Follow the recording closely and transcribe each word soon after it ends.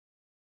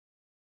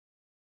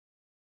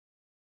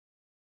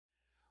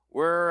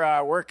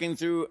We're working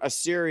through a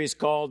series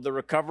called The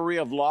Recovery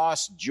of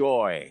Lost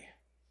Joy.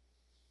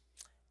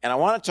 And I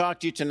want to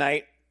talk to you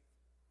tonight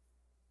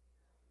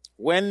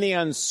when the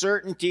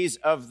uncertainties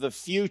of the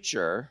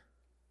future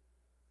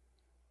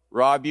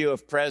rob you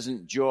of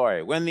present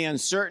joy. When the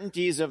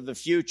uncertainties of the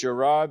future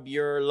rob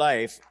your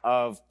life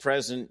of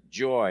present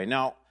joy.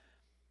 Now,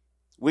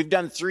 we've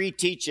done 3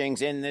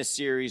 teachings in this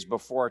series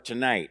before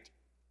tonight.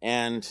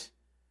 And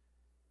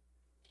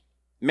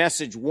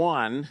message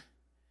 1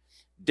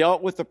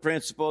 dealt with the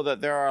principle that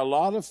there are a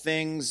lot of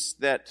things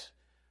that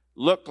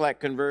look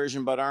like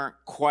conversion but aren't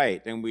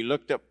quite. And we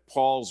looked at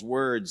Paul's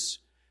words,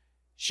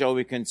 shall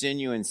we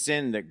continue in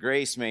sin that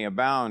grace may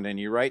abound? And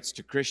he writes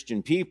to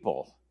Christian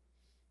people.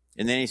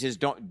 And then he says,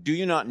 do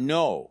you not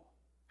know?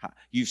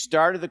 You've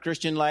started the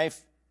Christian life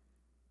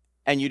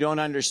and you don't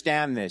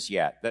understand this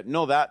yet.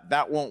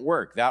 That won't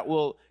work. That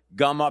will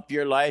gum up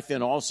your life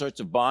in all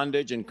sorts of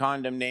bondage and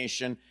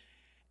condemnation.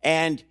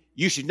 And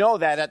you should know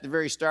that at the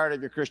very start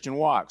of your Christian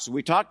walk. So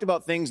we talked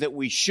about things that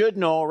we should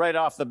know right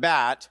off the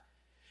bat.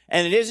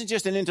 And it isn't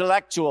just an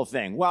intellectual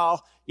thing.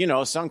 Well,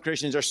 some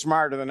Christians are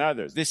smarter than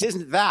others. This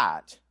isn't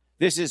that.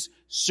 This is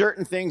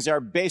certain things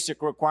are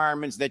basic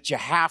requirements that you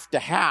have to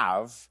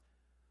have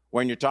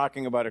when you're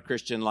talking about a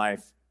Christian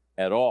life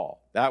at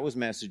all. That was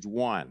message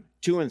 1.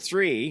 2 and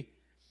 3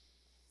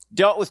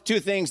 dealt with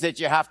 2 things that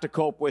you have to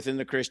cope with in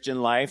the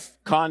Christian life.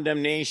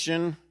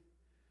 Condemnation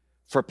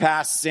for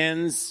past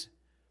sins.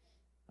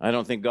 I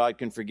don't think God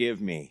can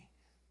forgive me.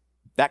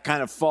 That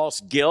kind of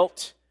false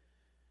guilt.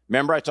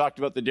 Remember, I talked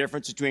about the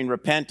difference between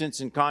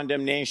repentance and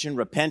condemnation.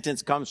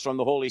 Repentance comes from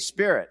the Holy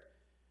Spirit.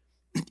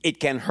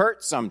 It can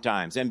hurt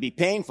sometimes and be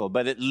painful,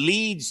 but it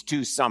leads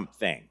to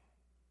something.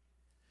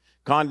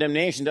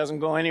 Condemnation doesn't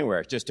go anywhere.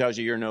 It just tells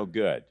you you're no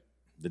good.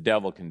 The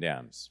devil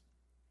condemns.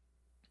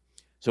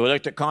 So we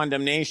looked at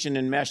condemnation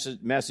in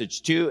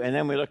message 2, and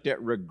then we looked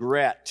at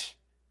regret.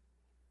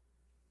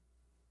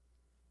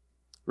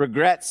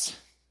 Regrets.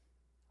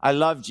 I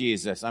love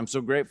Jesus. I'm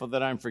so grateful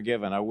that I'm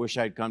forgiven. I wish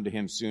I'd come to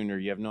him sooner.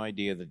 You have no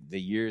idea the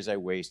years I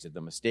wasted, the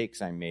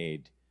mistakes I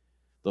made,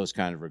 those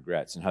kind of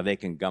regrets, and how they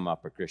can gum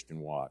up a Christian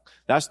walk.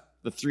 That's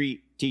the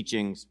 3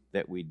 teachings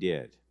that we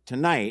did.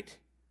 Tonight,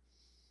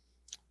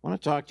 I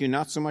want to talk to you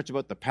not so much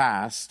about the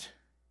past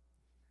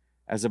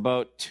as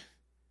about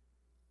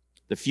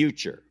the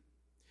future.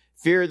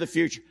 Fear of the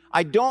future.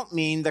 I don't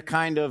mean the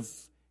kind of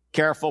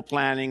careful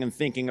planning and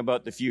thinking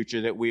about the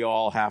future that we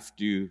all have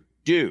to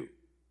do.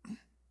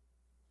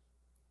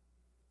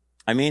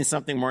 I mean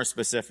something more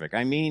specific.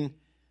 I mean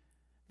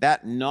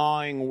that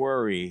gnawing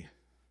worry,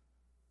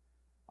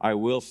 I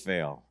will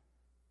fail.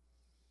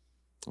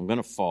 I'm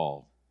going to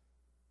fall.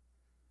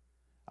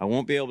 I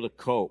won't be able to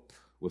cope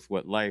with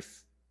what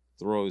life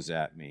throws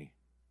at me.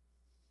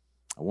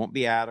 I won't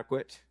be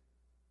adequate.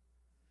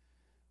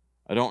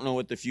 I don't know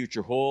what the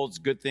future holds.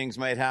 Good things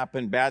might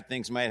happen. Bad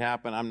things might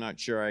happen. I'm not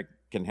sure I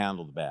can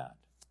handle the bad.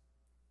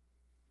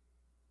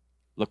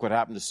 Look what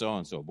happened to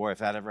so-and-so. Boy, if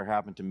that ever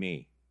happened to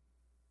me.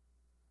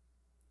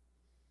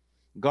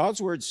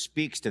 God's word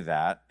speaks to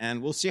that,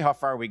 and we'll see how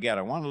far we get.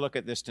 I want to look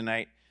at this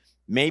tonight,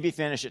 maybe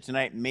finish it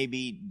tonight,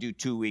 maybe do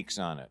 2 weeks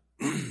on it.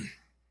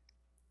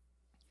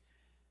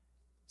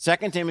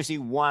 2 Timothy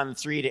 1,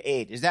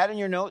 3-8. Is that in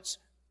your notes?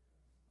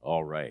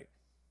 All right.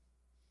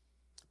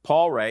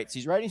 Paul writes,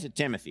 he's writing to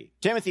Timothy.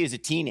 Timothy is a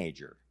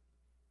teenager,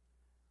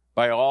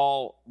 by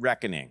all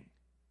reckoning.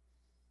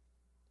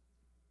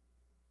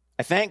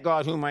 I thank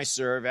God whom I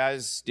serve,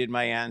 as did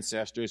my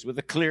ancestors, with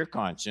a clear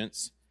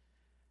conscience,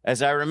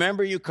 as I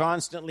remember you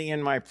constantly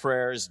in my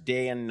prayers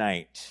day and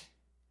night.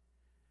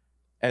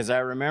 As I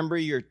remember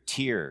your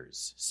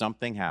tears,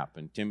 something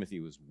happened. Timothy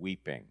was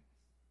weeping.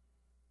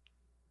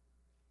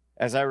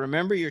 As I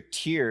remember your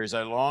tears,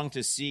 I long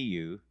to see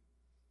you,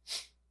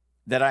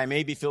 that I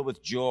may be filled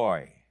with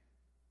joy.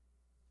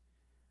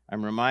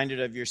 I'm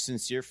reminded of your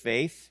sincere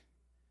faith,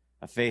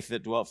 a faith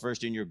that dwelt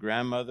first in your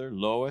grandmother,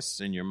 Lois,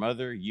 and your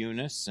mother,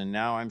 Eunice, and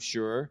now I'm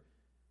sure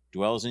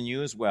dwells in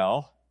you as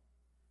well.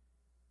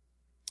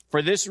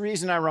 For this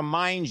reason, I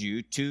remind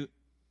you to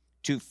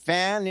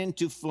fan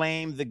into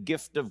flame the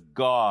gift of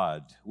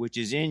God, which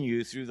is in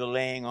you through the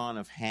laying on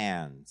of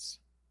hands.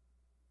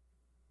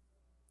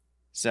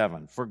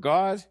 7. For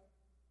God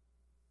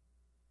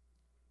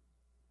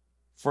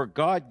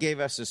gave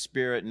us a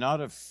spirit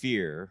not of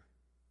fear,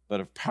 but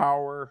of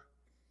power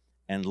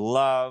and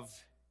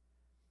love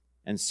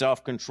and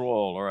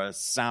self-control, or a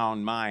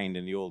sound mind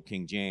in the old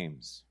King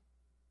James.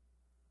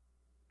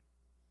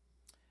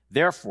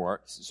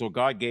 Therefore, so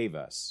God gave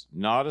us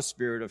not a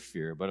spirit of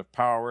fear, but of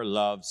power,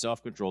 love,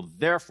 self-control.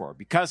 Therefore,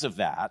 because of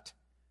that,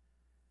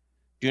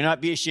 do not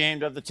be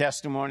ashamed of the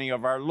testimony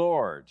of our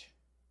Lord,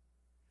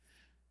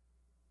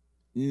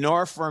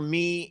 nor for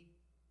me,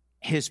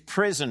 his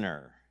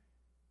prisoner,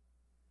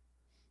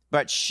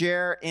 but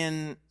share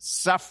in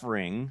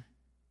suffering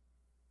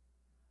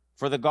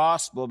for the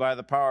gospel by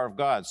the power of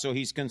God. So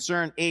he's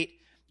concerned. 8,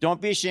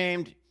 don't be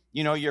ashamed.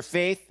 Your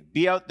faith,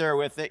 be out there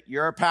with it.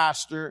 You're a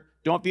pastor.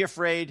 Don't be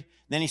afraid.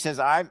 Then he says,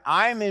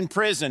 I'm in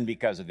prison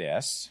because of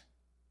this.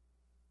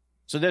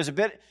 So there's a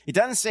bit, it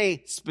doesn't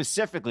say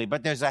specifically,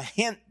 but there's a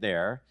hint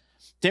there.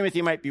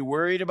 Timothy might be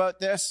worried about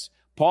this.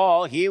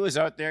 Paul, he was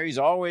out there. He's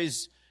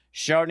always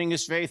shouting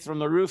his faith from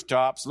the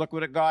rooftops. Look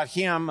what it got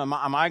him.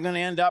 Am I going to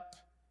end up?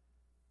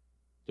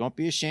 Don't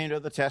be ashamed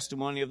of the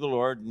testimony of the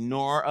Lord,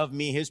 nor of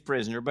me, his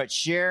prisoner, but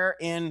share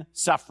in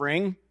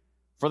suffering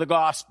for the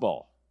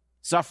gospel.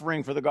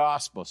 Suffering for the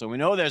gospel. So we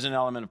know there's an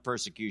element of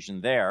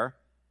persecution there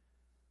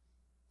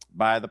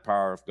by the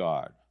power of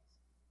God.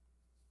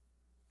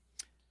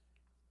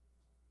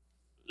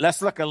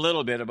 Let's look a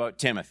little bit about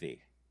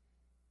Timothy.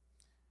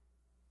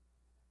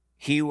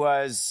 He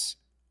was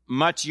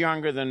much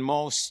younger than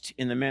most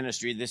in the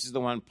ministry. This is the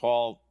one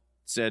Paul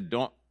said,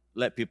 don't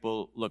let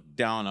people look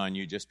down on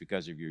you just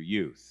because of your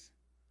youth.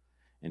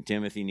 And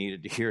Timothy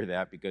needed to hear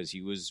that because he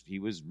was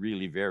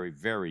really very,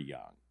 very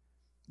young.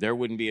 There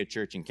wouldn't be a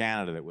church in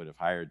Canada that would have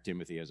hired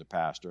Timothy as a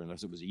pastor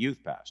unless it was a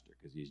youth pastor,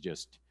 because he's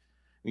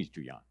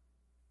too young.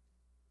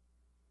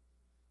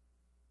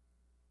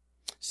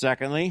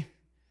 Secondly,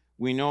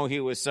 we know he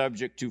was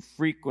subject to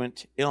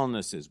frequent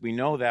illnesses. We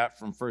know that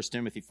from 1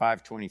 Timothy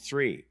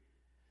 5:23.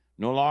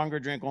 No longer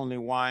drink only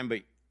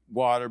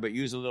water, but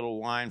use a little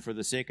wine for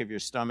the sake of your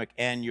stomach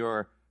and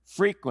your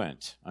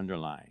frequent,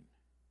 underline,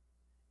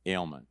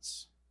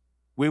 ailments.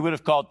 We would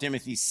have called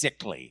Timothy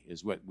sickly,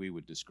 is what we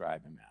would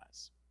describe him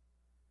as.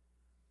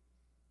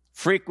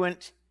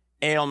 Frequent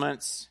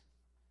ailments.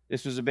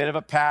 This was a bit of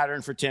a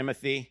pattern for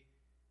Timothy.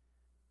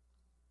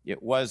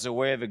 It was a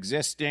way of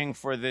existing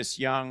for this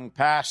young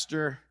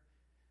pastor.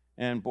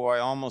 And boy,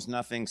 almost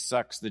nothing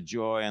sucks the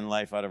joy and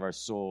life out of our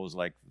souls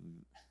like,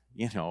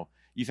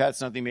 you've had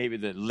something maybe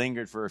that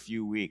lingered for a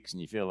few weeks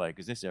and you feel like,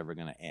 is this ever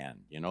going to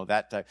end?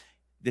 That type.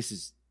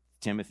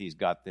 Timothy's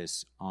got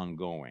this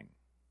ongoing.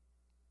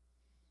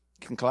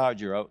 It can cloud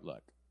your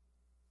outlook.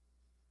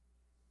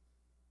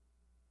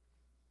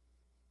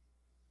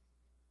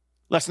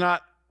 Let's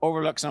not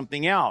overlook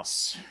something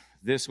else.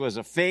 This was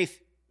a faith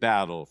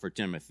battle for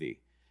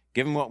Timothy.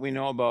 Given what we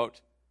know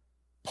about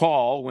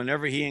Paul,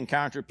 whenever he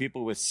encountered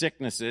people with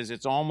sicknesses,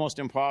 it's almost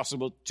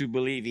impossible to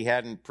believe he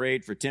hadn't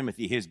prayed for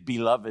Timothy, his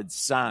beloved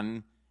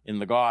son, in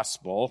the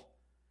gospel.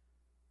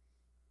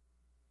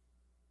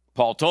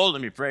 Paul told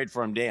him he prayed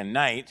for him day and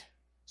night.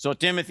 So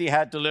Timothy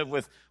had to live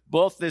with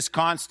both this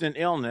constant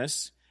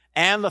illness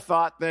and the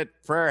thought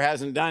that prayer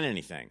hasn't done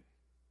anything.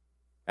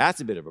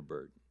 That's a bit of a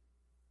burden.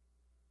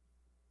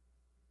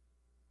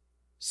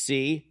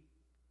 See,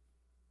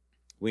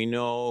 we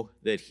know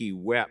that he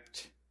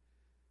wept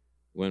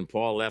when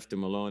Paul left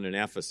him alone in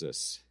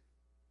Ephesus.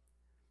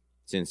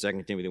 It's in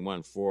 2 Timothy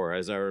 1:4.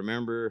 As I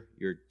remember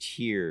your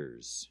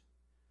tears,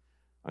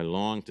 I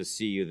long to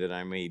see you that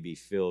I may be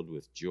filled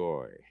with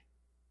joy.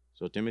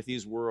 So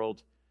Timothy's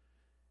world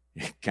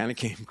kind of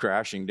came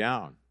crashing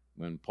down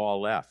when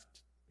Paul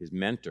left, his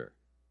mentor,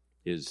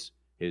 his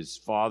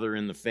father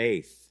in the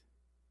faith.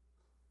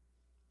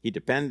 He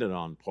depended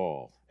on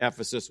Paul.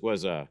 Ephesus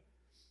was a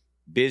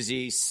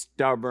busy,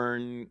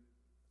 stubborn,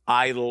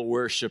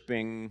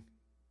 idol-worshiping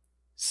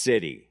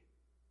city.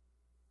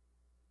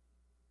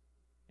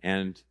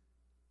 And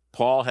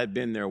Paul had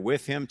been there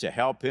with him to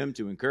help him,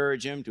 to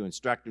encourage him, to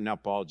instruct him. Now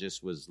Paul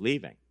just was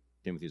leaving.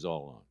 Timothy's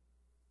all alone.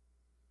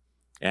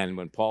 And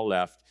when Paul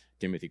left,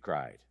 Timothy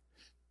cried.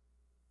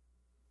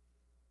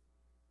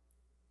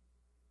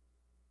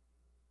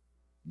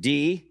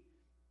 D,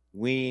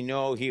 we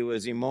know he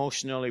was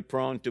emotionally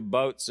prone to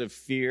bouts of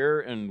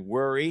fear and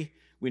worry.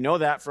 We know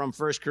that from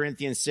 1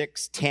 Corinthians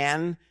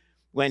 6:10.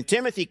 When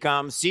Timothy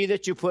comes, see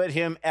that you put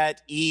him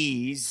at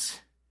ease,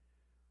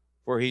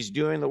 for he's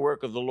doing the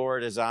work of the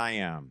Lord as I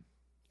am.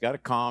 You've got to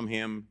calm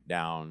him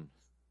down.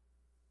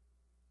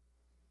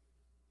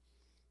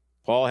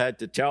 Paul had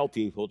to tell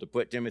people to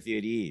put Timothy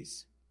at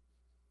ease.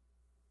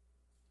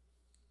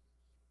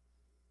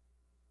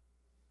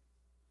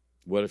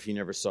 What if he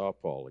never saw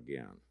Paul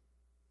again?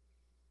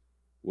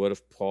 What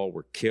if Paul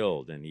were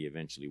killed, and he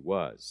eventually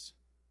was?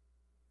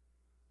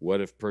 What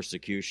if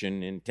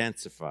persecution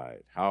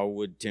intensified? How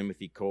would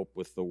Timothy cope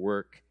with the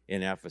work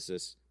in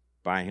Ephesus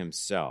by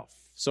himself?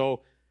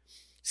 So,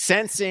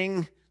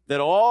 sensing that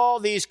all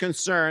these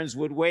concerns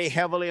would weigh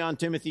heavily on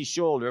Timothy's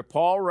shoulder,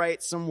 Paul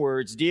writes some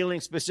words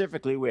dealing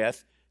specifically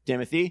with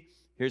Timothy.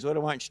 Here's what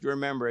I want you to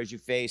remember as you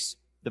face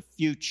the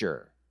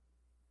future,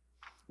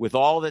 with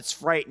all that's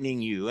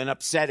frightening you and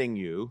upsetting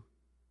you.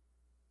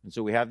 And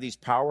so we have these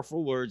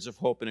powerful words of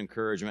hope and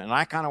encouragement, and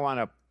I kind of want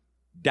to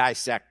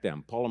dissect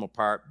them, pull them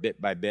apart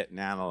bit by bit and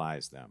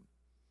analyze them.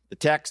 The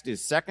text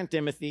is 2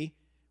 Timothy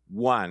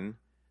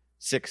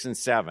 1:6 and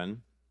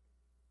 7.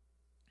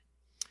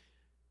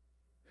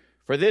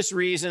 For this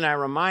reason, I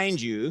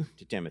remind you,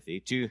 to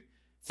Timothy, to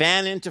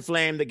fan into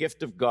flame the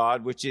gift of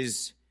God, which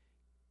is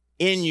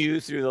in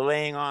you through the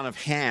laying on of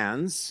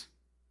hands.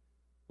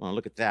 Well,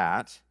 look at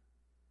that.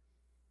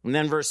 And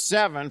then verse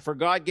 7, for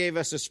God gave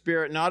us a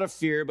spirit not of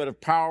fear, but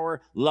of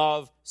power,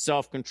 love,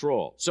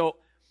 self-control.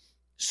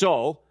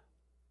 So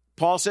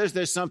Paul says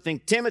there's something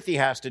Timothy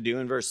has to do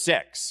in verse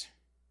 6.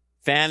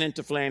 Fan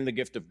into flame the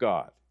gift of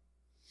God.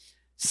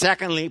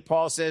 Secondly,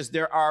 Paul says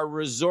there are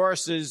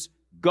resources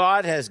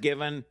God has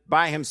given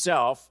by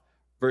himself.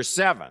 Verse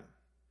 7,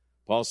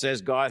 Paul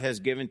says God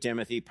has given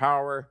Timothy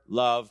power,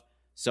 love,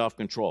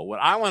 self-control. What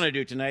I want to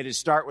do tonight is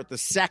start with the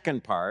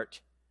second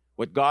part,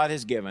 what God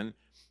has given,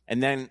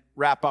 and then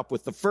wrap up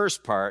with the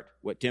first part,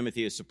 what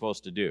Timothy is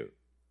supposed to do.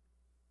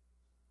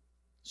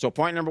 So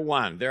point number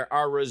 1, there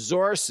are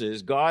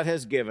resources God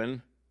has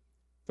given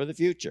for the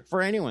future,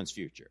 for anyone's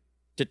future.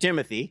 To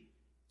Timothy,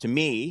 to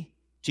me,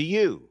 to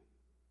you.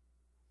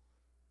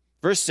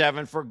 Verse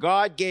 7, for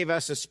God gave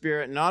us a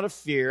spirit not of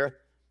fear,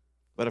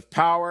 but of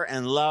power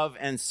and love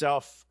and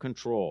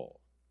self-control.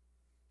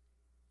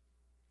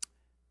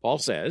 Paul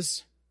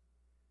says,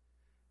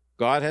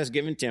 God has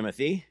given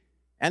Timothy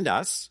and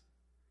us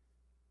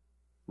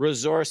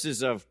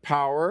resources of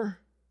power,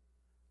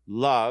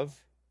 love,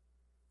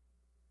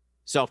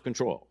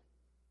 self-control.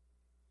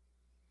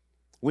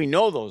 We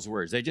know those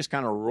words. They just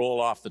kind of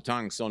roll off the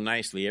tongue so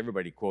nicely.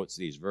 Everybody quotes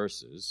these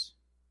verses.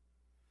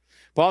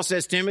 Paul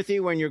says, Timothy,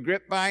 when you're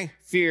gripped by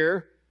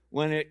fear,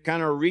 when it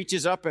kind of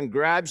reaches up and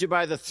grabs you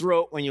by the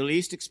throat when you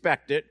least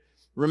expect it,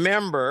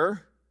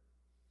 remember,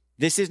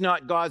 this is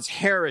not God's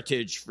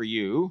heritage for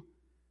you.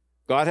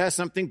 God has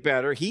something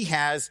better. He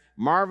has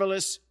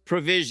marvelous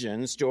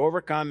provisions to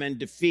overcome and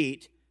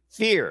defeat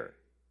fear.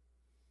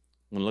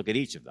 We'll look at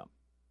each of them.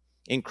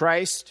 In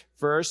Christ,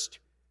 first,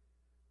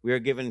 we are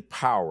given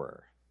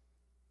power.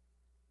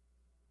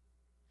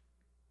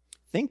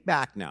 Think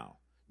back now.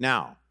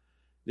 Now,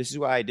 this is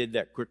why I did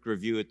that quick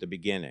review at the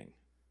beginning.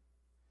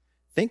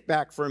 Think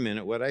back for a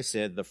minute what I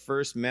said, the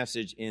first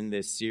message in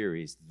this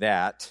series,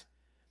 that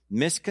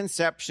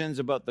misconceptions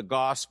about the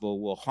gospel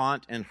will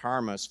haunt and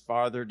harm us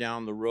farther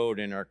down the road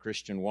in our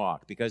Christian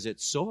walk, because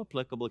it's so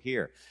applicable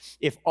here.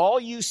 If all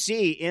you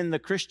see in the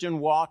Christian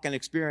walk and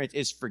experience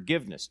is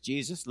forgiveness,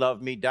 Jesus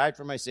loved me, died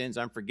for my sins,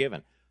 I'm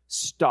forgiven,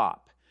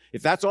 stop.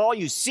 If that's all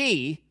you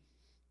see,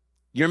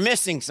 you're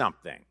missing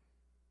something,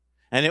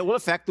 and it will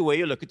affect the way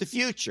you look at the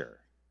future.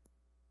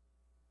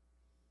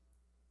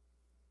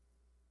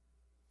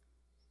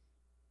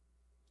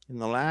 In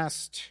the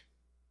last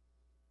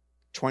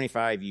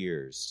 25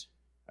 years,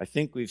 I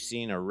think we've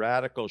seen a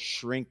radical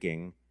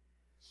shrinking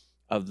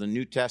of the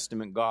New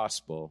Testament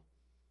gospel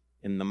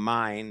in the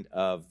mind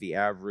of the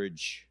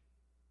average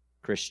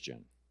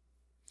Christian.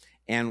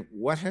 And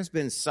what has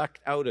been sucked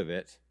out of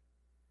it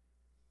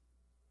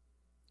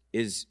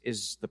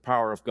is the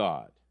power of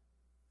God,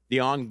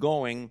 the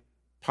ongoing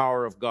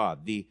power of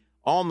God, the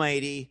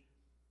almighty,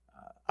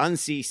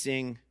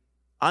 unceasing,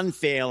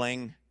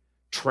 unfailing,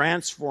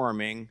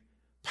 transforming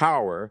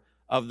power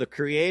of the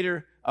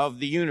creator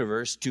of the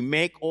universe to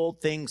make old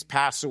things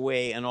pass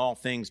away and all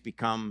things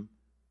become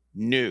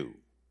new.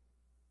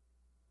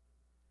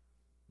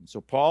 And so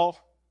Paul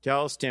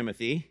tells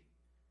Timothy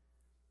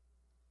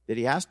that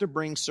he has to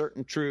bring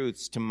certain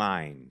truths to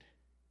mind.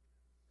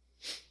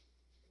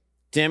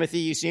 Timothy,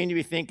 you seem to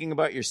be thinking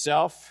about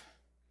yourself,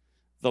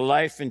 the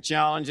life and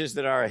challenges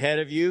that are ahead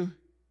of you,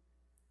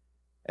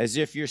 as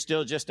if you're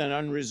still just an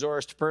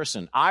unresourced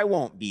person. I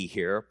won't be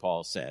here,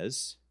 Paul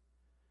says.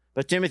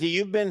 But Timothy,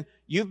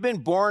 you've been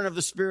born of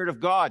the Spirit of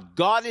God.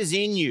 God is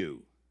in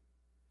you.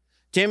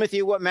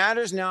 Timothy, what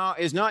matters now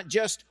is not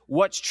just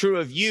what's true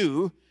of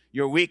you,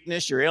 your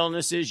weakness, your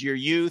illnesses, your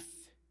youth.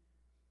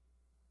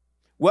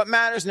 What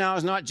matters now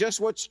is not just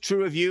what's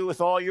true of you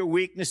with all your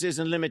weaknesses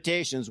and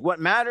limitations.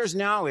 What matters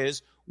now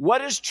is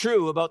what is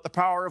true about the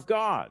power of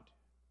God.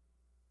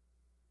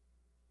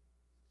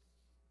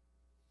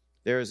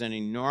 There is an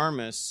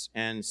enormous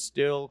and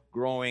still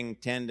growing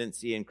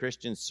tendency in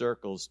Christian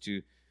circles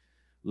to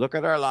look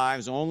at our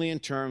lives only in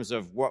terms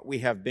of what we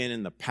have been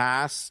in the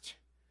past,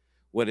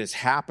 what has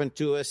happened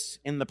to us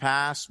in the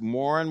past.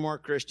 More and more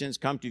Christians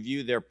come to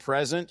view their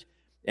present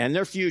and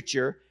their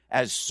future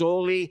as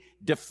solely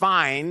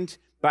defined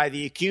by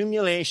the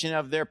accumulation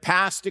of their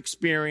past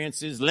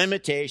experiences,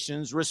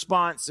 limitations,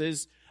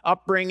 responses,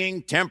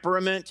 upbringing,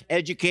 temperament,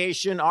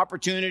 education,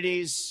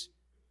 opportunities.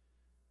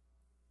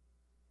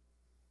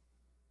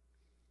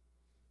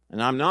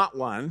 And I'm not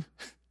one.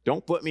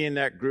 Don't put me in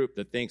that group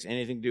that thinks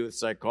anything to do with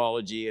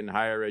psychology and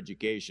higher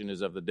education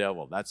is of the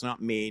devil. That's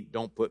not me.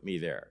 Don't put me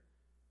there.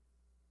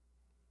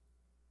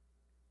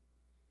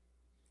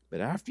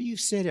 But after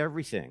you've said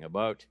everything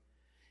about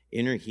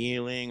inner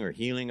healing or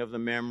healing of the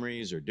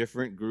memories or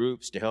different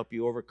groups to help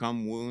you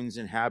overcome wounds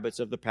and habits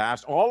of the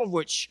past, all of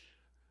which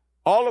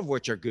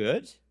are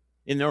good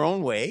in their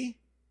own way,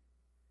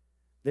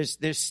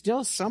 there's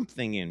still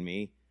something in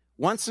me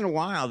once in a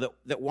while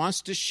that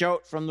wants to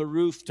shout from the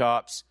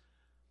rooftops,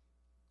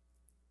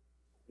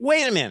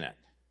 wait a minute.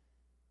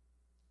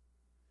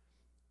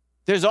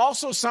 There's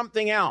also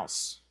something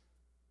else.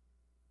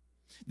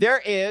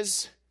 There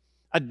is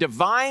a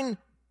divine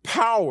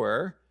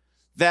power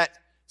that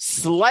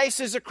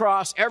slices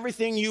across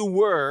everything you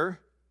were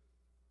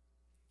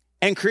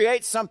and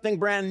creates something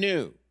brand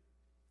new.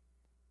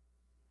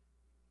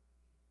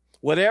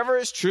 Whatever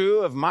is true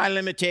of my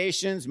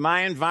limitations,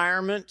 my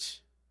environment,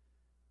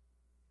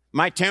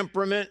 my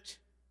temperament,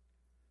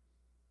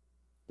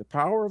 the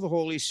power of the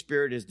Holy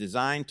Spirit is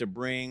designed to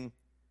bring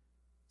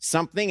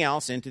something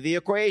else into the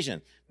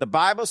equation. The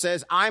Bible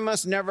says I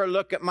must never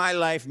look at my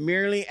life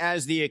merely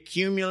as the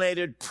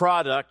accumulated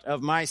product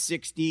of my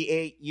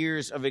 68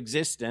 years of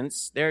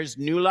existence. There's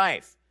new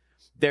life.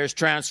 There's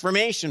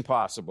transformation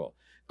possible.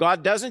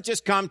 God doesn't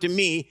just come to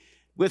me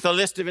with a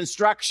list of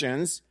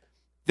instructions.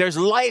 There's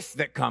life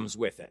that comes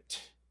with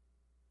it.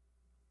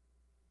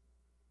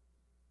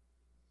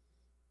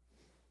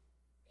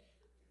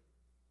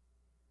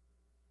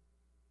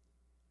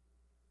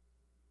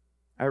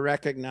 I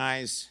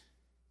recognize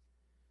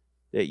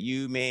that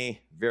you may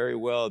very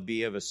well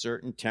be of a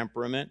certain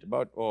temperament.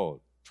 About,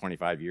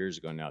 25 years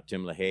ago now,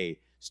 Tim LaHaye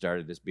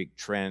started this big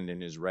trend in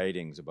his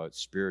writings about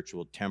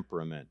spiritual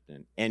temperament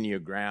and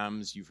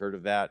enneagrams. You've heard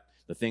of that?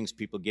 The things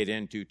people get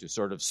into to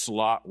sort of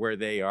slot where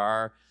they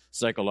are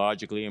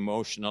psychologically,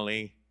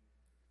 emotionally.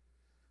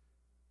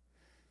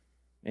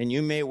 And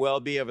you may well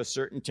be of a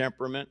certain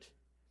temperament,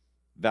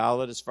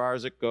 valid as far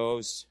as it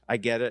goes. I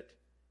get it.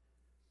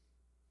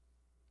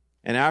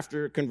 And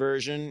after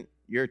conversion,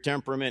 your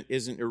temperament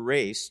isn't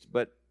erased,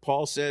 but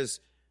Paul says,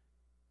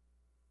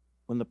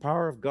 when the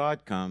power of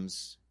God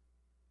comes,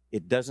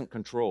 it doesn't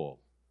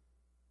control.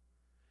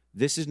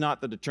 This is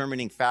not the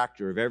determining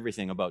factor of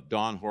everything about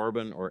Don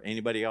Horban or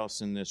anybody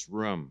else in this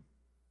room.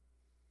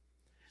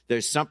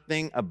 There's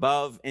something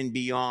above and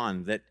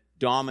beyond that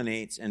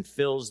dominates and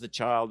fills the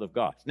child of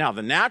God. Now,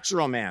 the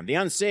natural man, the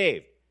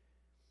unsaved,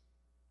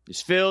 is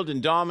filled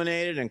and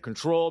dominated and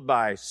controlled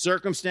by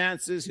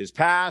circumstances, his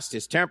past,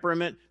 his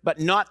temperament, but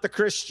not the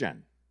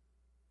Christian.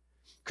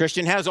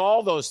 Christian has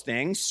all those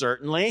things,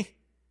 certainly,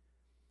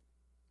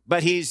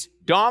 but he's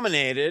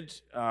dominated,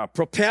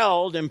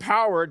 propelled,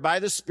 empowered by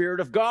the Spirit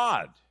of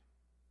God.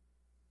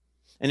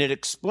 And it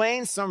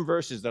explains some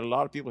verses that a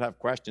lot of people have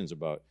questions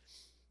about.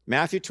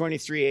 Matthew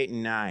 23, 8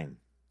 and 9.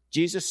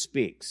 Jesus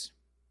speaks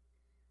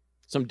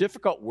some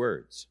difficult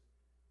words.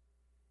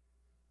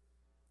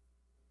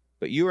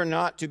 But you are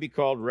not to be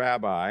called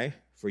rabbi,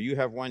 for you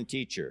have one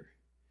teacher,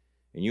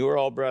 and you are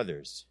all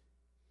brothers.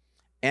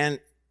 And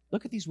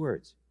look at these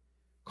words.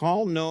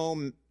 Call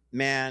no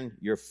man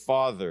your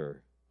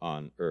father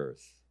on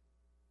earth,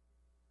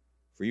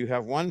 for you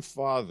have one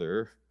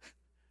Father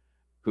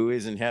who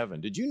is in heaven.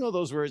 Did you know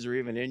those words are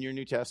even in your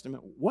New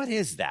Testament? What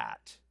is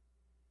that?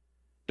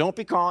 Don't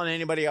be calling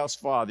anybody else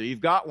Father. You've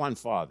got one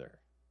Father.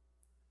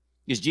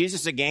 Is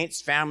Jesus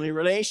against family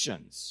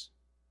relations?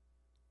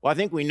 Well, I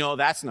think we know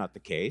that's not the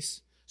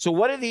case. So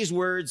what do these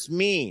words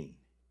mean?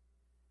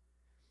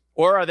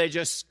 Or are they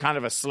just kind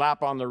of a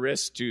slap on the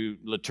wrist to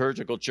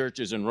liturgical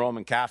churches and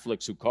Roman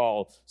Catholics who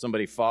call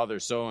somebody Father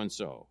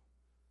so-and-so?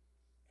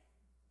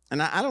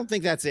 And I don't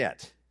think that's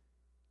it.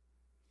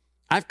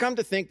 I've come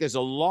to think there's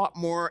a lot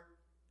more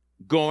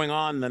going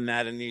on than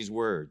that in these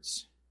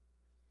words.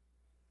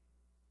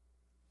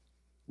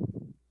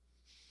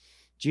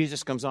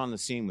 Jesus comes on the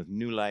scene with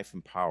new life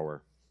and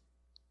power.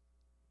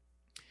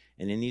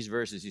 And in these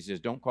verses, he says,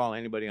 don't call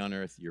anybody on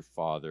earth your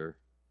father.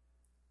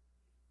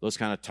 Those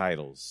kind of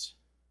titles.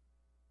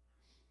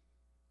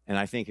 And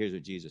I think here's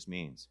what Jesus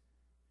means.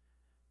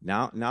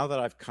 Now that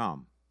I've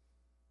come,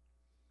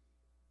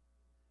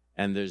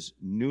 and there's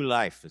new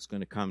life that's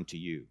going to come to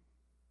you,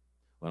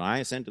 when I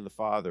ascend to the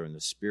Father and the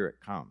Spirit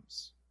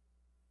comes,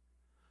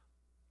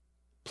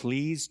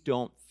 please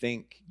don't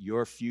think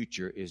your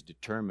future is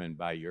determined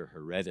by your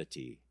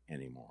heredity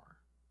anymore.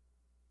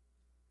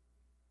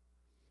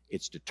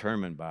 It's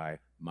determined by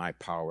my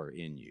power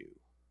in you.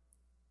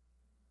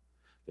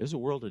 There's a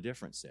world of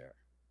difference there.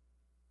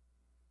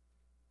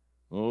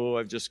 Oh,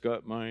 I've just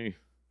got and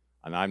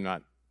I'm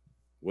not,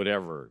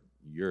 whatever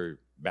your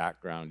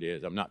background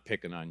is, I'm not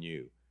picking on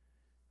you.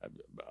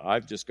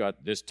 I've just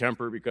got this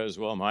temper because,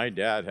 well, my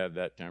dad had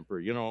that temper.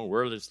 You know,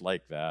 we're just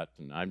like that.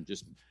 And I'm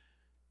just,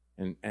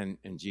 and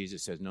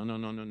Jesus says,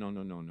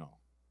 no.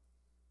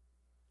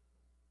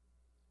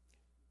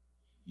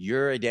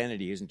 Your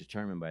identity isn't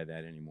determined by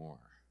that anymore.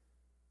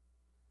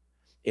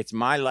 It's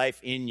my life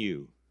in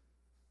you.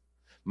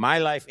 My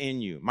life in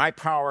you. My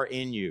power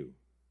in you.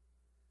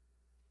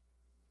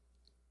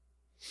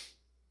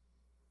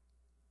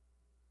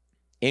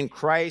 In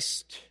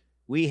Christ,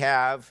 we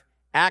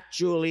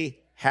actually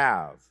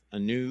have a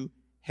new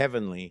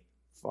heavenly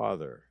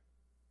Father.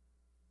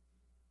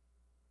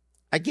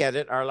 I get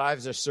it. Our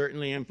lives are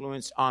certainly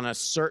influenced on a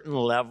certain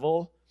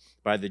level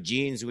by the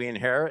genes we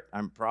inherit.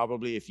 I'm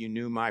probably, if you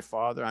knew my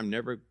father, I'm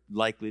never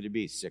likely to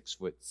be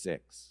 6'6".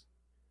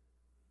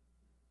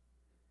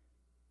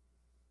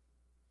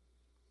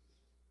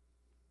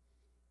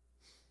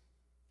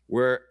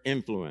 We're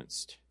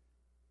influenced.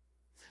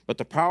 But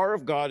the power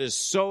of God is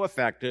so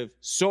effective,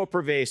 so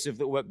pervasive,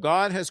 that what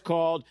God has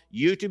called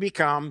you to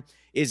become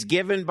is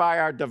given by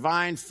our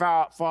divine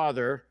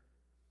Father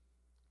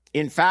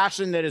in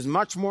fashion that is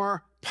much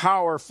more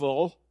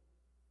powerful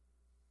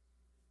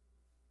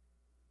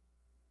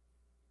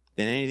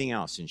than anything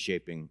else in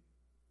shaping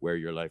where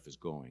your life is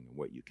going and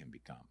what you can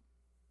become.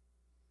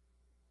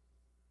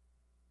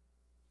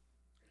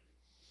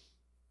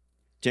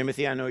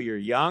 Timothy, I know you're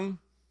young.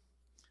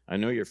 I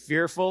know you're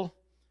fearful.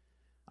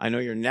 I know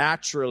you're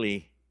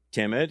naturally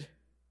timid.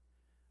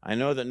 I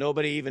know that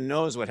nobody even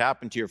knows what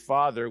happened to your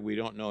father. We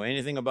don't know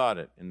anything about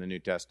it in the New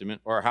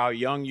Testament, or how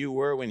young you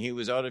were when he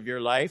was out of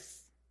your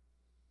life.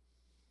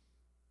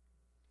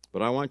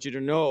 But I want you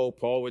to know,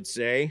 Paul would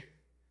say,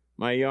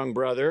 my young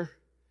brother,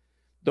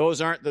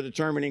 those aren't the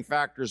determining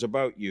factors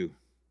about you.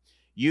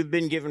 You've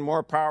been given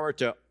more power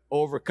to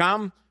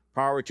overcome,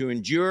 power to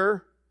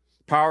endure,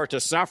 power to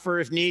suffer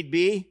if need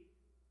be.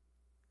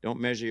 Don't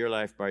measure your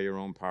life by your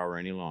own power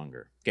any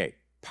longer. Okay,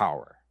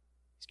 power.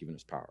 He's given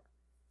us power.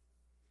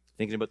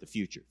 Thinking about the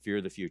future, fear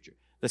of the future.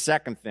 The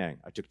second thing,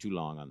 I took too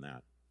long on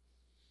that.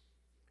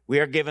 We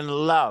are given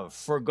love.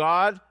 For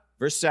God,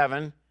 verse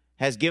 7,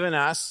 has given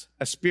us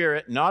a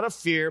spirit, not of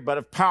fear, but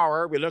of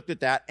power. We looked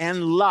at that.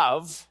 And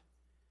love,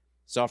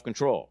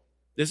 self-control.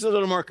 This is a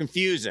little more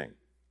confusing.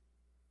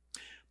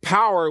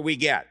 Power we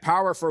get,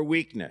 power for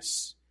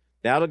weakness.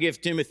 That'll give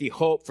Timothy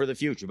hope for the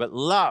future. But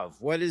love,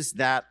 what is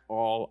that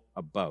all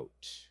about?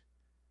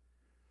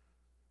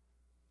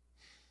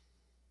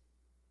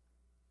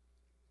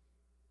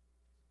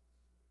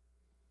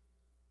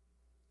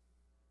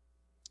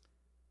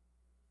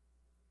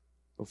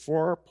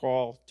 Before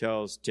Paul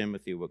tells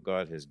Timothy what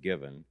God has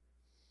given,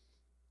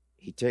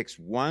 he takes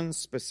one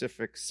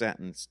specific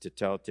sentence to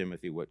tell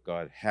Timothy what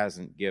God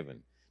hasn't given.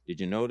 Did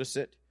you notice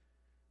it?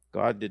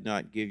 God did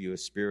not give you a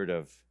spirit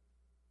of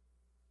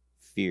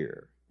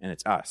fear. And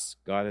it's us.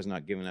 God has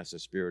not given us a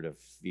spirit of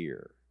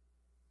fear.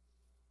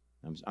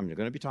 I'm going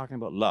to be talking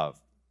about love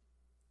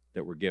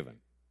that we're given.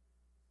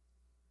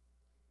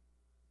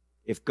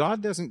 If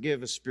God doesn't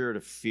give a spirit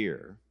of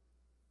fear,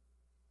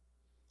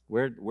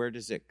 where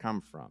does it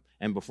come from?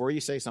 And before you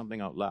say something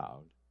out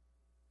loud,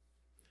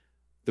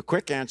 the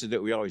quick answer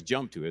that we always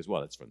jump to is,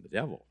 well, it's from the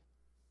devil.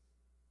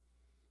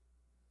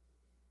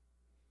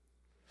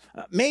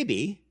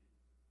 Maybe.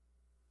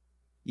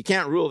 You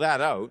can't rule that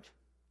out.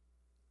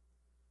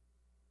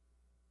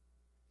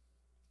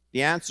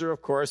 The answer,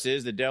 of course,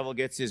 is the devil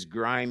gets his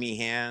grimy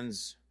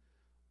hands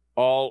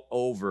all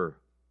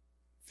over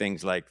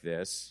things like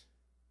this.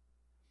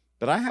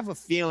 But I have a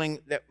feeling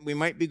that we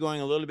might be going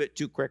a little bit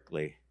too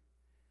quickly,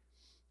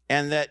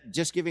 and that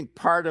just giving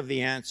part of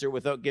the answer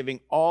without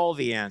giving all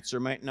the answer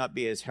might not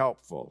be as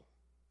helpful.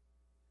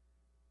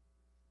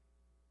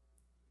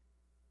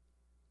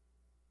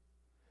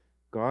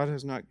 God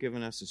has not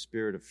given us a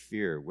spirit of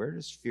fear. Where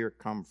does fear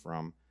come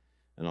from?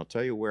 And I'll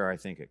tell you where I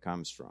think it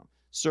comes from.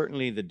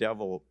 Certainly the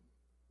devil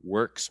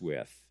works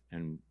with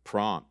and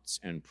prompts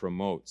and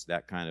promotes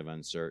that kind of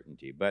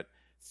uncertainty. But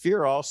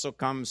fear also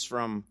comes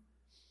from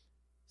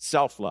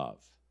self-love.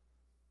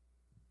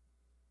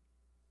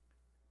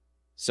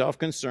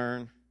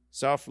 Self-concern,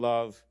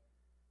 self-love,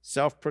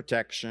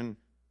 self-protection,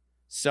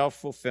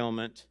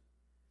 self-fulfillment.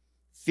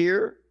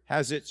 Fear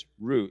has its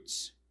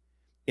roots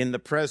in the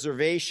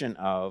preservation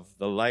of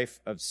the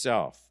life of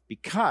self.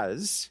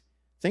 Because,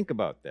 think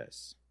about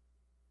this,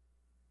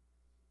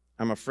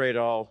 I'm afraid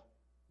I'll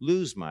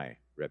lose my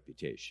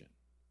reputation.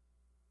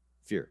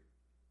 Fear.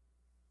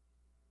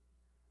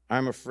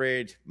 I'm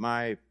afraid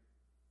my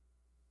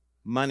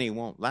money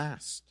won't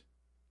last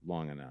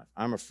long enough.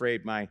 I'm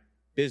afraid my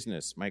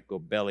business might go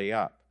belly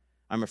up.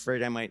 I'm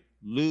afraid I might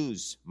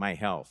lose my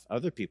health.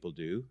 Other people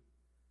do.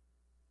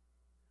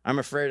 I'm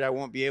afraid I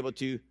won't be able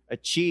to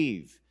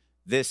achieve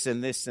this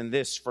and this and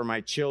this for my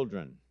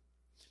children.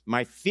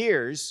 My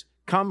fears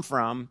come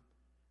from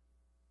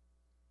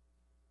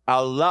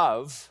a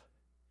love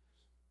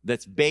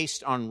that's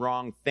based on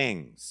wrong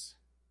things.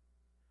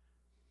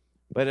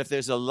 But if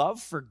there's a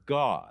love for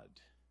God,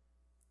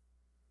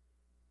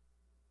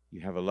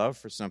 you have a love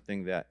for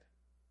something that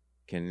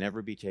can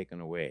never be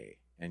taken away.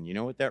 And you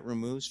know what that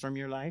removes from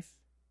your life?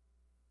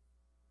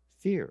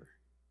 Fear.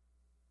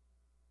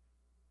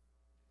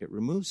 It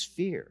removes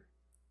fear.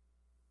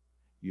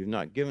 You've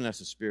not given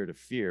us a spirit of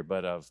fear,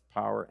 but of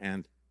power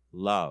and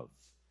love.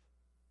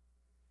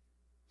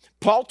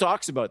 Paul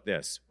talks about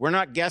this. We're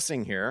not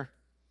guessing here.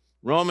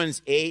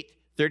 Romans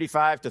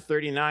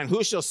 8:35-39.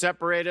 Who shall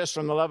separate us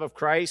from the love of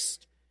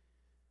Christ?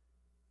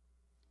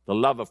 The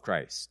love of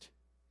Christ.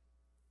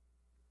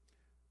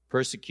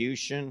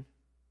 Persecution,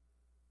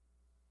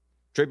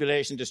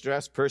 tribulation,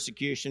 distress,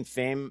 persecution,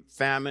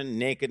 famine,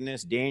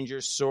 nakedness,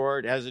 danger,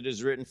 sword. As it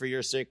is written, for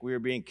your sake we are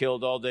being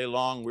killed all day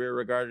long. We are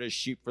regarded as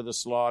sheep for the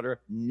slaughter.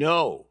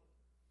 No.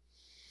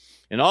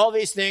 In all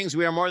these things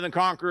we are more than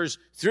conquerors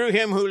through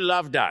him who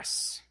loved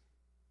us.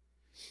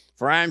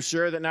 For I am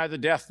sure that neither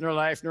death, nor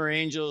life, nor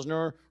angels,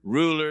 nor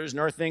rulers,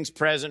 nor things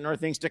present, nor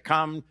things to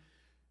come,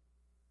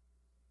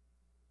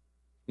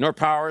 nor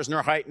powers,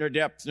 nor height, nor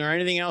depth, nor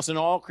anything else in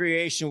all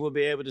creation will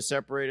be able to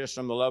separate us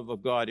from the love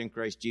of God in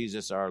Christ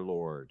Jesus our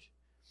Lord.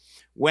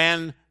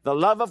 When the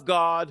love of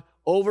God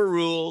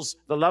overrules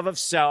the love of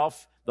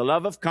self, the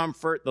love of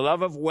comfort, the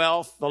love of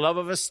wealth, the love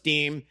of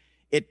esteem,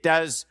 it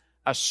does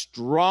a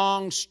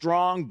strong,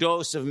 strong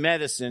dose of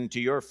medicine to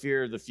your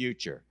fear of the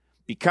future.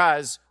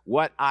 Because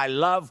what I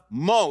love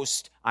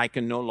most, I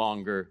can no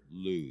longer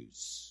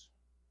lose.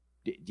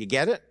 Do you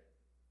get it?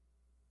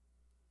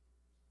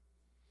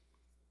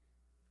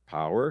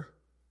 Power,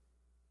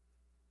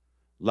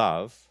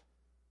 love,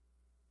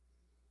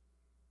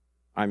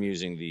 I'm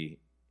using the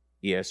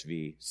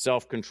ESV,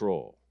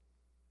 self-control.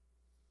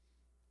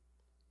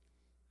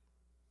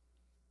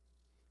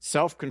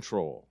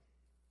 Self-control.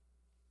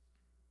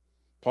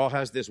 Paul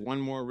has this one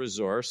more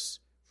resource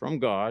from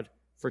God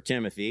for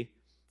Timothy,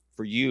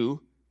 for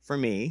you, for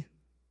me.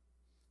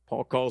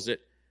 Paul calls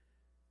it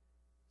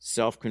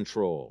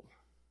self-control.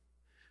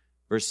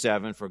 Verse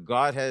 7, for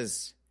God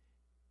has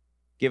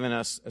given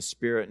us a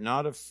spirit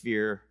not of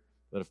fear,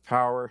 but of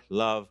power,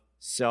 love,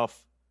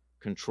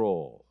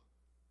 self-control.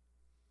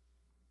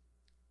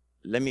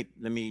 Let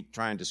me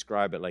try and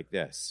describe it like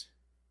this.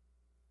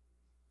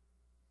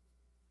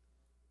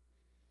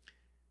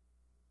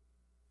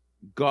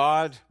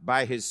 God,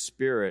 by his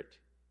Spirit,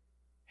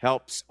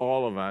 helps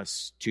all of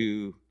us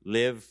to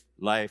live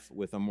life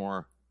with a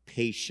more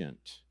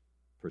patient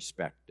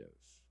perspective.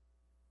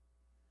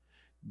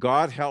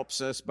 God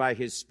helps us by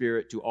his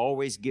Spirit to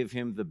always give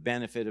him the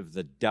benefit of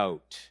the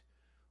doubt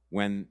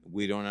when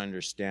we don't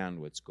understand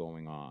what's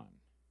going on.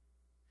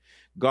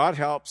 God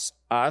helps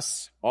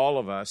us, all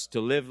of us,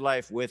 to live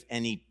life with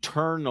an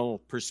eternal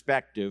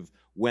perspective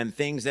when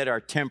things that are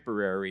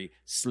temporary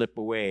slip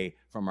away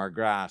from our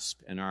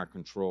grasp and our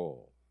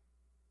control.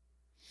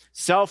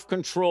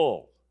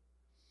 Self-control.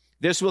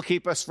 This will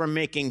keep us from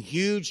making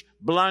huge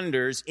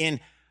blunders in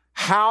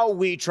how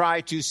we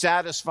try to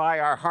satisfy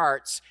our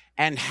hearts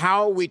and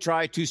how we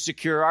try to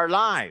secure our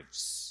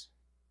lives.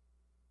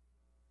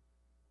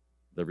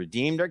 The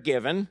redeemed are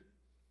given,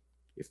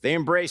 if they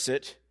embrace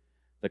it,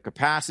 the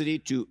capacity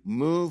to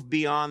move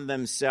beyond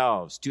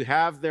themselves, to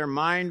have their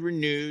mind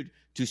renewed,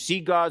 to see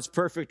God's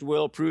perfect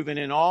will proven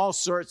in all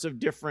sorts of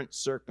different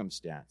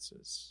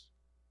circumstances.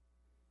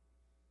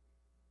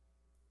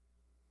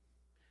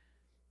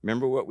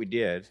 Remember what we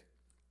did?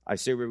 I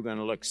said we were going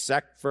to look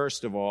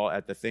first of all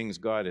at the things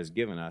God has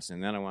given us,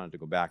 and then I wanted to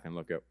go back and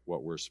look at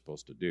what we're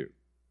supposed to do.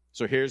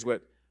 So here's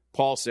what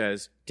Paul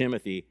says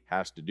Timothy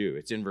has to do.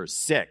 It's in verse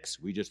 6.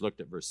 We just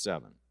looked at verse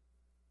 7.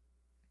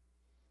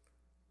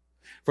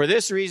 For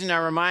this reason, I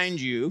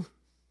remind you,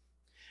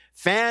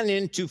 fan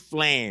into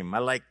flame. I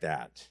like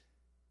that.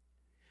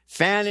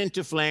 Fan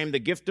into flame the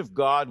gift of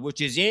God,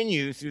 which is in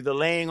you through the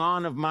laying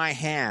on of my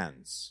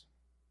hands.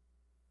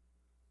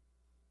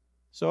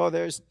 So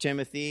there's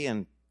Timothy,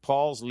 and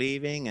Paul's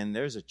leaving, and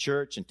there's a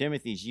church, and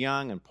Timothy's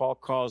young, and Paul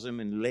calls him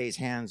and lays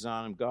hands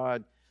on him.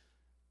 God,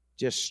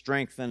 just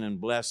strengthen and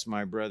bless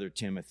my brother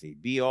Timothy.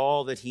 Be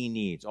all that he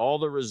needs, all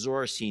the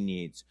resource he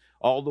needs,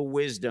 all the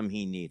wisdom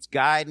he needs.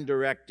 Guide and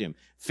direct him.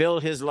 Fill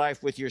his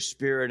life with your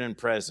spirit and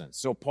presence.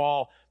 So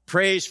Paul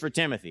prays for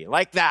Timothy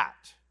like that.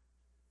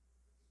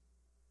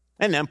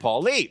 And then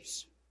Paul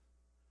leaves.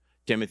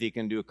 Timothy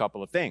can do a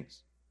couple of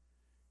things.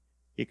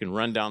 He can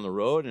run down the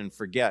road and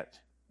forget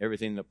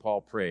everything that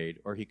Paul prayed,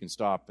 or he can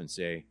stop and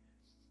say,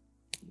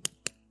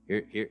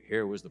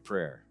 here was the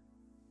prayer.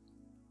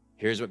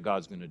 Here's what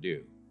God's going to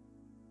do.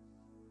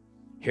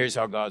 Here's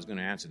how God's going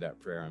to answer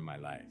that prayer in my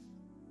life.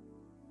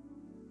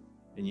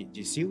 And do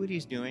you see what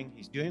he's doing?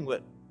 He's doing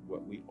what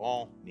we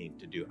all need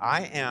to do.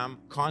 I am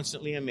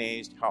constantly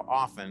amazed how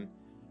often,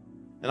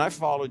 and I've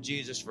followed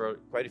Jesus for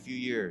quite a few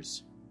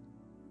years,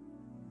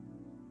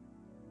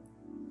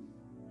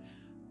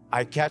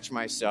 I catch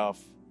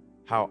myself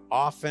how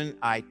often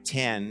I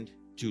tend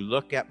to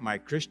look at my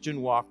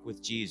Christian walk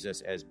with Jesus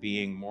as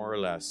being more or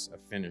less a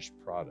finished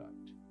product.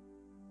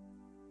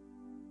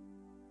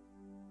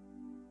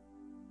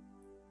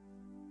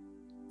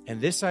 And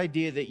this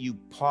idea that you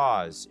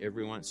pause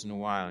every once in a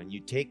while and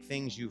you take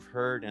things you've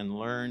heard and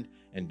learned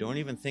and don't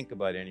even think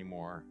about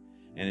anymore,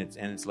 and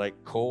it's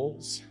like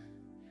coals,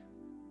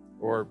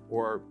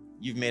 or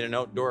you've made an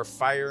outdoor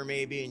fire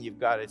maybe, and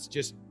it's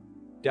just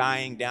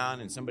dying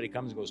down, and somebody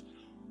comes and goes,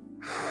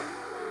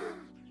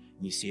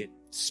 and you see it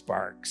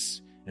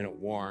sparks and it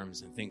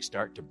warms and things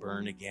start to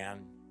burn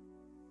again.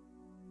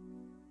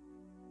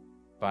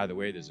 By the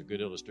way, there's a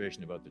good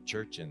illustration about the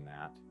church in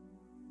that.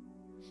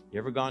 You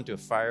ever gone to a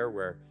fire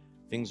where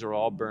things are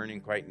all burning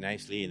quite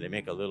nicely and they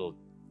make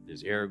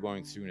there's air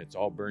going through and it's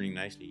all burning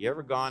nicely? You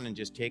ever gone and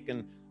just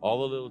taken all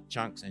the little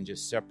chunks and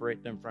just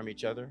separate them from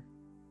each other?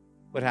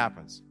 What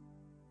happens?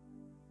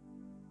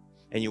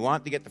 And you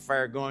want to get the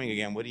fire going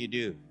again, what do?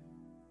 You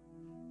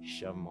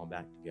shove them all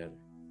back together.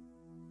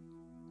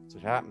 That's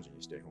what happens when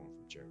you stay home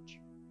from church.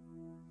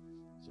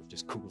 So it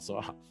just cools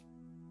off.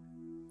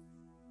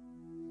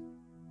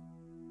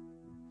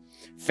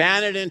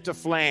 Fan it into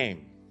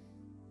flame.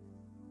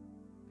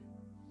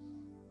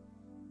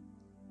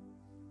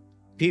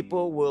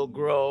 People will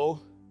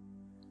grow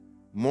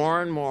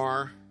more and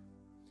more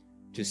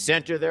to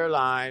center their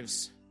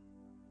lives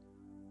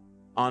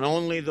on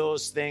only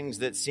those things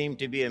that seem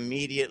to be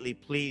immediately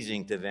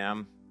pleasing to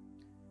them.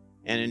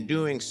 And in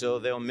doing so,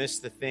 they'll miss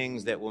the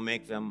things that will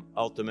make them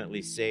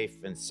ultimately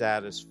safe and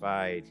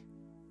satisfied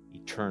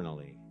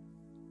eternally.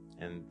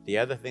 And the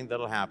other thing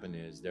that'll happen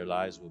is their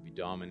lives will be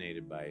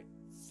dominated by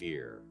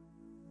fear.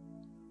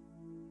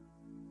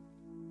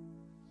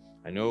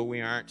 I know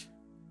we aren't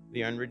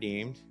the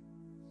unredeemed.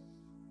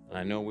 And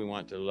I know we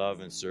want to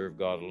love and serve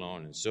God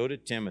alone, and so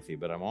did Timothy,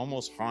 but I'm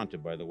almost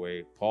haunted by the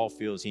way Paul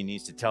feels he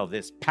needs to tell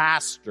this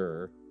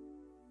pastor,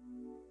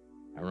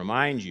 I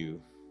remind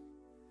you,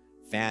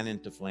 fan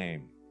into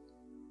flame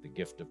the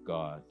gift of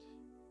God.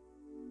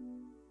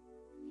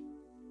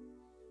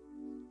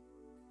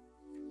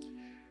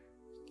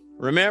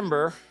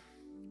 Remember,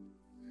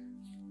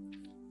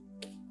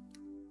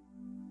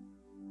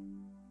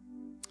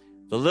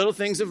 the little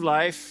things of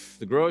life,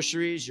 the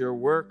groceries, your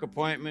work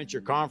appointments,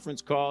 your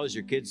conference calls,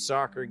 your kids'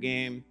 soccer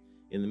game,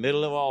 in the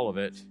middle of all of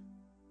it,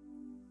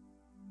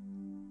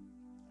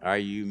 are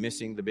you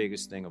missing the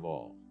biggest thing of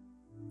all?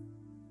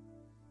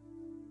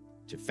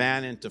 To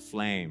fan into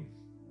flame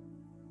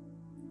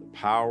the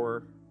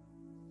power,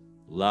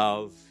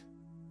 love,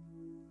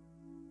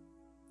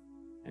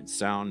 and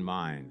sound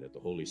mind that the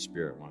Holy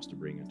Spirit wants to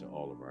bring into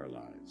all of our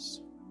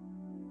lives.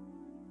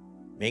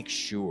 Make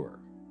sure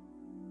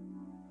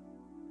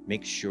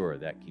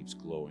that keeps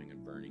glowing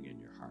and burning in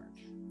your heart.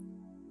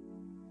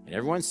 And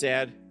everyone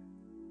said,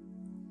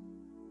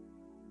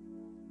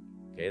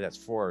 okay, that's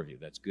 4 of you.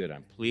 That's good.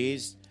 I'm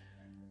pleased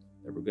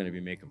that we're going to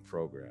be making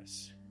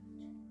progress.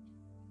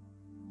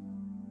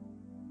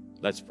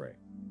 Let's pray.